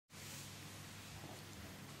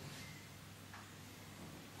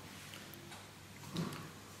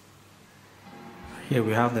Here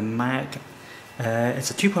we have the Mac.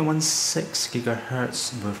 It's a 2.16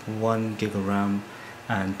 gigahertz with 1 gig of RAM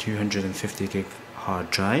and 250 gig hard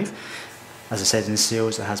drive. As I said in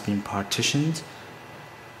sales, it has been partitioned.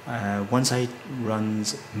 One side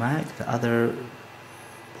runs Mac, the other will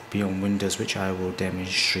be on Windows, which I will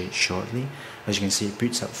demonstrate shortly. As you can see, it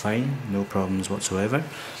boots up fine, no problems whatsoever.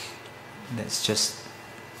 Let's just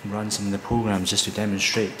run some of the programs just to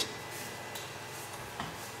demonstrate.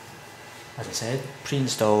 As I said,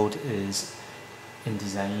 pre-installed is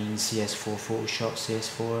InDesign, CS4, Photoshop,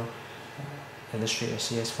 CS4, Illustrator,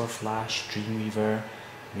 CS4, Flash, Dreamweaver.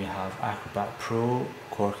 We have Acrobat Pro,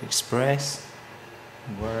 Quark Express,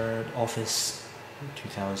 Word, Office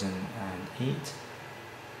 2008,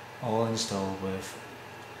 all installed with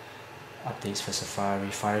updates for Safari,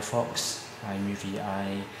 Firefox, iMovie,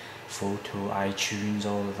 iPhoto, iTunes,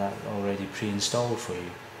 all of that already pre-installed for you.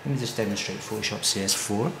 Let me just demonstrate Photoshop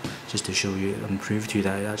CS4 just to show you and prove to you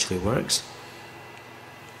that it actually works.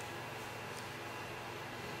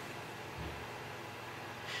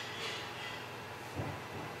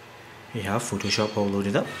 We have Photoshop all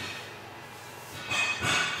loaded up.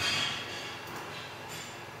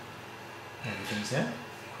 Everything's there.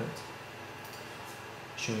 Great.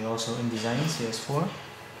 Show you also InDesign CS4.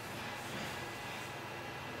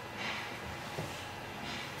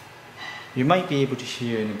 You might be able to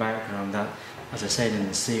hear in the background that, as I said in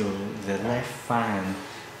the sale, the left fan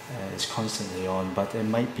is constantly on, but it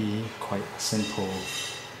might be quite a simple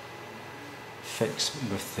fix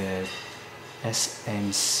with the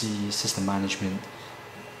SMC system management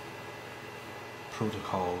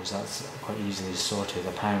protocols. That's quite easily sorted.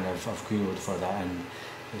 Apparently I've googled for that and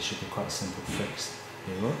it should be quite a simple fix.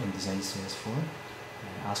 Here we go, InDesign CS4.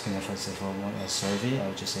 Asking if I want a survey,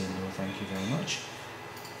 I'll just say no thank you very much.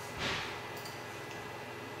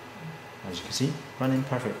 As you can see, running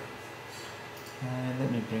perfect.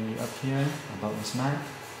 Let me bring you up here about this Mac.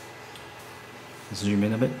 Zoom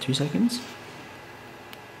in a bit, 2 seconds.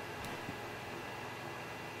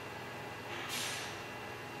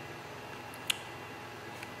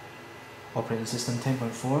 Operating system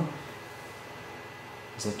 10.4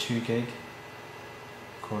 is a 2 gig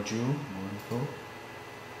core duo, Pro.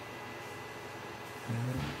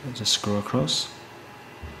 I'll just scroll across.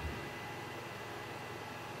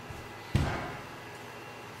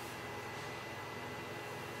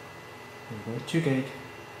 2 gig,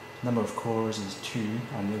 number of cores is 2,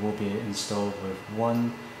 and it will be installed with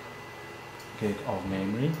 1 gig of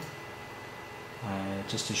memory.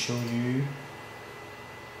 Just to show you,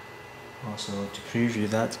 also to prove you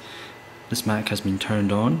that this Mac has been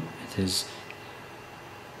turned on.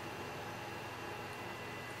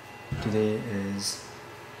 Today is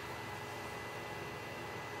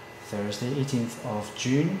Thursday, 18th of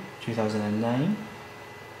June 2009,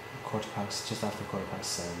 just after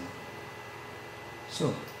 7:15.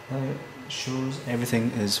 So that shows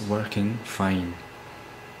everything is working fine.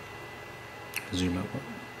 Zoom out.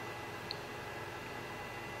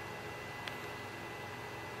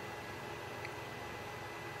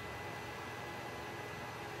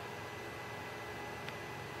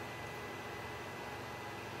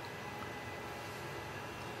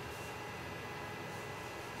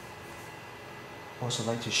 Also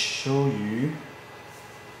like to show you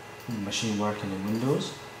the machine working in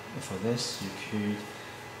Windows. For this, you could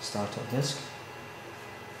start up disk,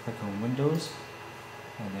 click on Windows,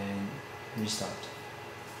 and then restart.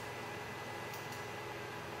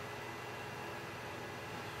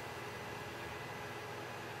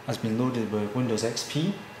 Has been loaded with Windows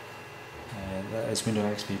XP, that is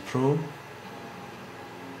Windows XP Pro,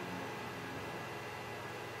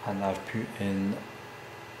 and I've put in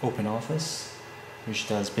OpenOffice, which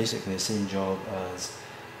does basically the same job as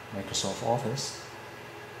Microsoft Office.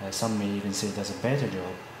 Some may even say it does a better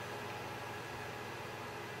job.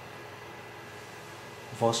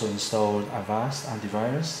 I've also installed Avast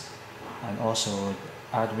antivirus and also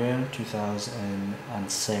Adware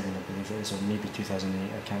 2007, I believe it is, or maybe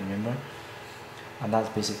 2008, I can't remember. And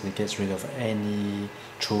that basically gets rid of any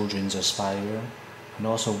Trojans or spyware. And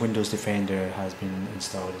also Windows Defender has been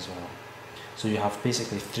installed as well. So you have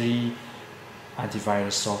basically 3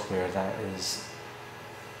 antivirus software that is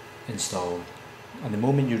installed. And the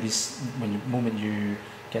moment you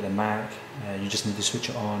get a Mac, you just need to switch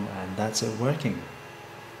it on, and that's it working.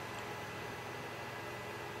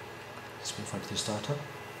 Just wait for it to start up.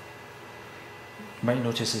 You might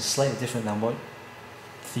notice it's slightly different than what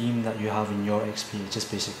theme that you have in your XP.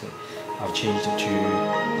 Just basically, I've changed it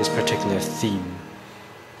to this particular theme.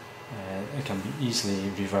 It can be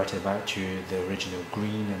easily reverted back to the original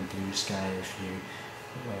green and blue sky if you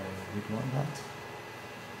would want that.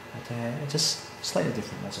 but it's just slightly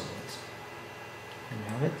different, that's all it is. And we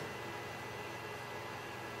have it.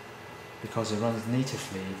 Because it runs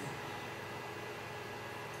natively,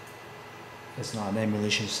 it's not an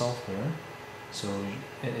emulation software, so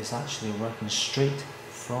it is actually working straight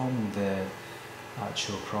from the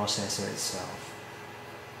actual processor itself.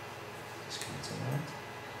 Just cancel that.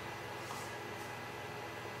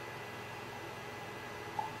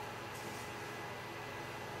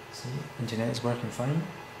 See, internet is working fine.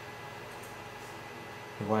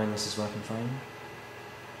 The wireless is working fine.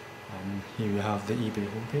 And here we have the eBay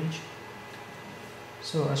homepage.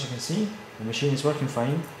 So as you can see, the machine is working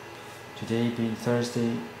fine. Today being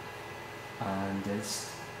Thursday, and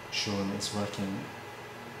it's showing it's working.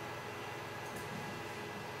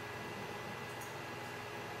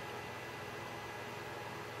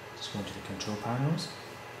 Just go to the control panels.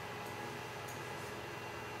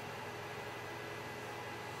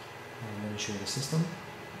 And let me show you the system.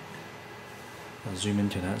 I'll zoom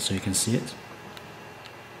into that so you can see it.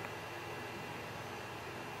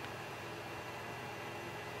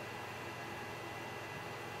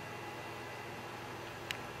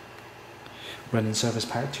 Running Service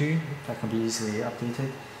Pack 2, that can be easily updated.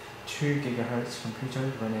 2 GHz computer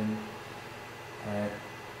running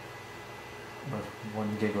with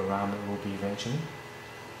 1 gig of RAM, it will be eventually.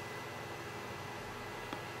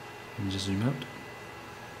 Let me just zoom out.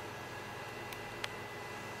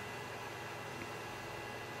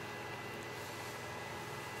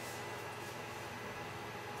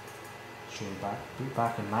 Show you boot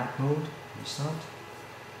back in Mac mode, restart.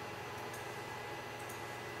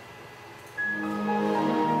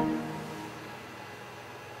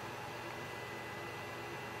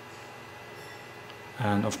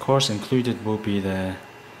 And of course included will be the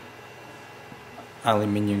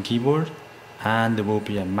aluminium keyboard, and there will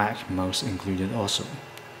be a Mac mouse included also.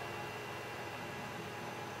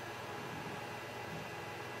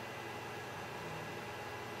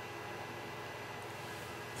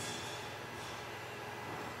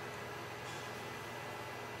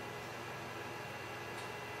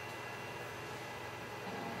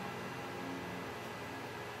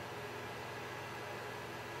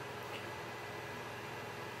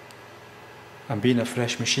 And being a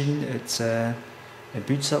fresh machine, it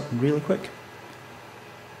boots up really quick.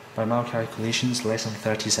 By my calculations, less than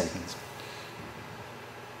 30 seconds.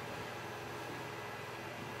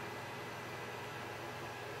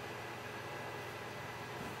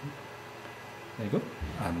 There you go.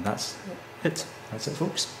 And that's it. That's it,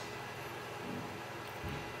 folks.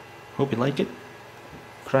 Hope you like it.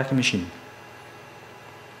 Cracking machine.